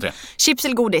 1, 2, 3. Chips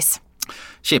eller godis?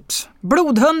 Chips.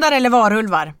 Blodhundar eller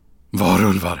varulvar?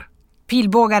 Varulvar.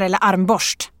 Pilbågar eller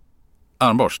armborst?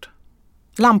 Armborst.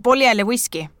 Lampolja eller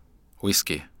whisky?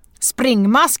 Whisky.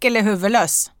 Springmask eller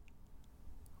huvudlös?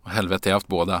 Helvete, jag har haft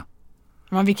båda.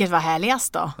 Men vilket var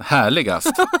härligast då?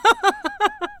 Härligast.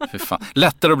 Fy fan.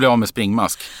 Lättare att bli av med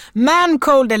springmask.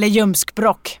 Mancold eller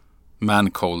ljumskbrock?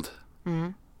 Mancold.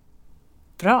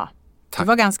 Bra. Tack. Du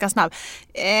var ganska snabb.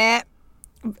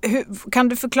 Kan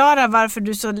du förklara varför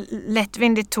du så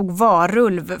lättvindigt tog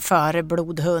varulv före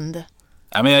blodhund?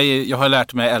 Ja, men jag har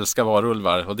lärt mig att älska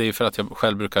varulvar, och det är för att jag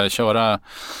själv brukar köra.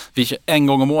 En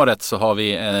gång om året så har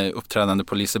vi uppträdande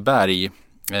på Liseberg.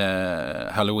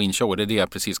 Halloween show, det är det jag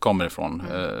precis kommer ifrån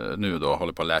nu då,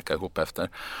 håller på att läka ihop efter.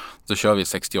 Då kör vi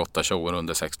 68 shower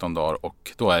under 16 dagar,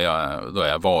 och då är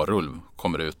jag varulv,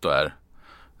 kommer ut och är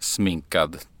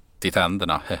sminkad till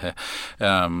tänderna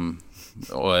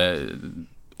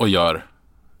och gör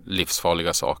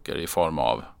livsfarliga saker i form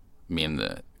av min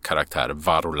karaktär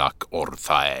Varulak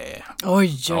Orthae.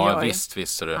 Oj. Ja,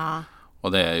 visst är det.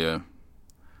 Och det är ju,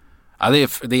 Ja, det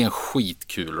är en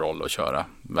skitkul roll att köra,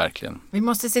 verkligen. Vi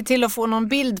måste se till att få någon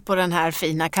bild på den här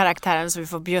fina karaktären så vi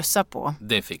får bjussa på.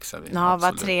 Det fixar vi. Ja,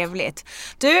 vad trevligt.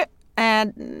 Du,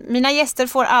 mina gäster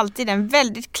får alltid en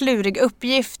väldigt klurig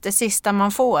uppgift, det sista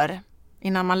man får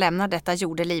innan man lämnar detta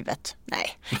jordelivet.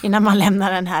 Nej, innan man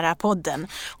lämnar den här podden.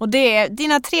 Och det är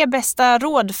dina 3 bästa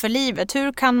råd för livet.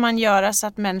 Hur kan man göra så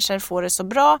att människor får det så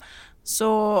bra,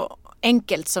 så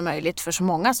enkelt som möjligt för så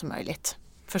många som möjligt?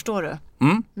 Förstår du?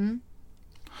 Mm.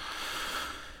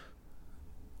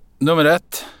 Nummer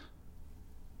 1.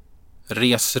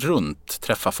 Res runt,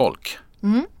 träffa folk.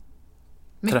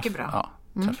 Mycket bra. Ja,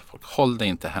 träffa folk. Håll dig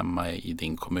inte hemma i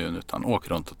din kommun utan åk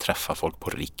runt och träffa folk på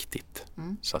riktigt.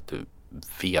 Så att du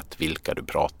vet vilka du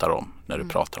pratar om när du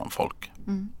pratar om folk.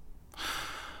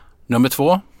 Nummer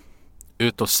 2.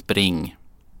 Ut och spring.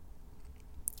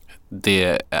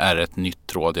 Det är ett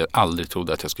nytt råd jag aldrig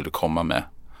trodde att jag skulle komma med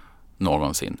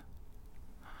någonsin.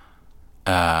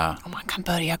 Och man kan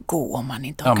börja gå om man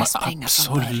inte orkar springa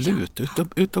från början. Absolut,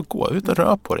 ut och gå, ut och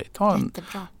rör på dig.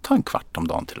 Ta en kvart om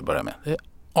dagen till att börja med. Det är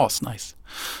asnice.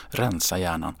 Rensa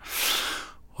hjärnan.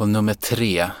 Och nummer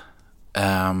 3.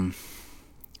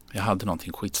 Jag hade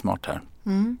någonting skitsmart här.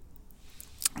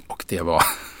 Och det var...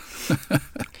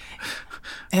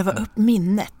 Öva upp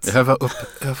minnet. Öva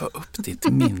upp ditt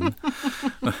minne.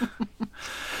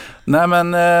 Nej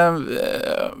men...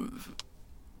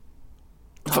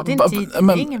 Ta din tid, det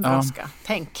är ingen brådska.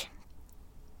 Tänk.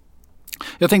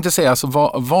 Jag tänkte säga, alltså,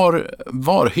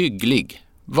 var hygglig.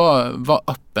 Var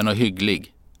öppen och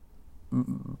hygglig.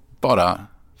 Bara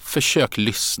försök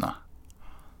lyssna.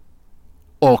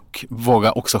 Och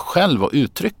våga också själv att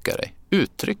uttrycka dig.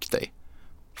 Uttryck dig.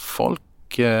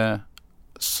 Folk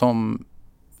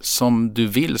som du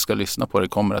vill ska lyssna på dig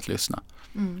kommer att lyssna.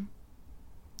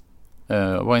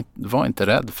 Var inte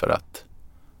rädd för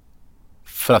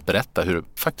att berätta hur du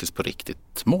faktiskt på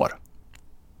riktigt mår.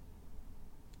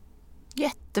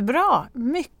 Jättebra.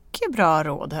 Mycket bra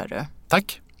råd, hörru.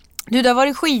 Tack. Du, det har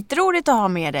varit skitroligt att ha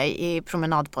med dig i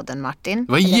Promenadpodden, Martin.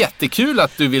 Det var jättekul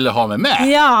att du ville ha mig med.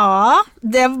 Ja,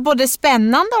 det var både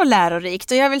spännande och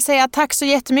lärorikt. Och jag vill säga tack så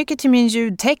jättemycket till min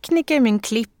ljudtekniker, min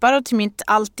klippare och till mitt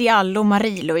allt i allo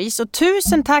Marie-Louise. Och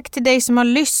tusen tack till dig som har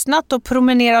lyssnat och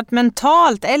promenerat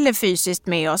mentalt eller fysiskt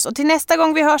med oss. Och till nästa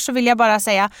gång vi hörs så vill jag bara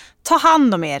säga, ta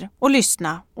hand om er och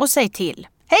lyssna och säg till.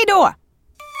 Hej då!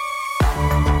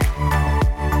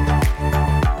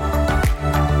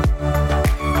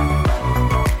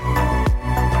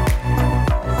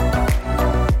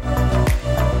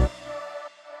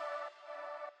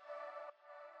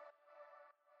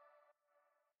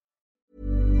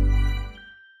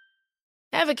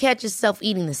 Ever catch yourself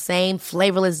eating the same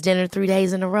flavorless dinner 3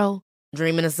 days in a row?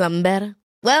 Dreaming of something better?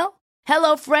 Well,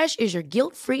 HelloFresh is your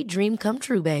guilt-free dream come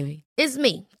true, baby. It's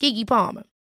me, Keke Palmer.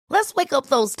 Let's wake up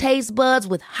those taste buds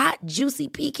with hot, juicy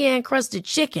pecan-crusted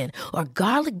chicken or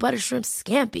garlic butter shrimp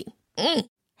scampi.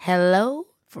 Hello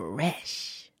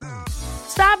Fresh.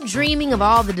 Stop dreaming of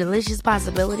all the delicious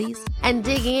possibilities and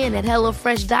dig in at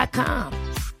HelloFresh.com.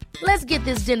 Let's get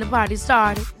this dinner party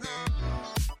started.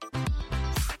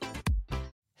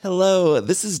 Hello,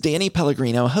 this is Danny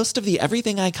Pellegrino, host of the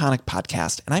Everything Iconic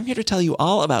podcast, and I'm here to tell you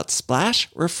all about Splash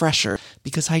Refresher,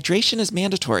 because hydration is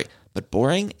mandatory, but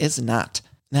boring is not.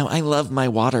 Now, I love my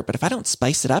water, but if I don't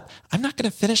spice it up, I'm not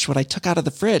going to finish what I took out of the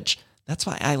fridge. That's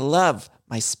why I love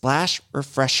my Splash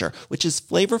Refresher, which is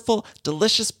flavorful,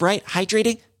 delicious, bright,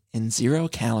 hydrating, and 0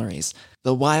 calories.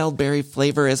 The wild berry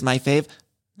flavor is my fave.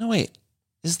 No, wait,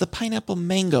 is the pineapple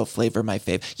mango flavor my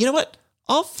fave? You know what?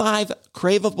 All 5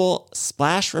 craveable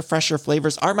Splash Refresher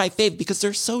flavors are my fave because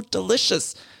they're so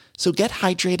delicious. So get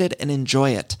hydrated and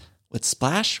enjoy it with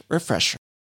Splash Refresher.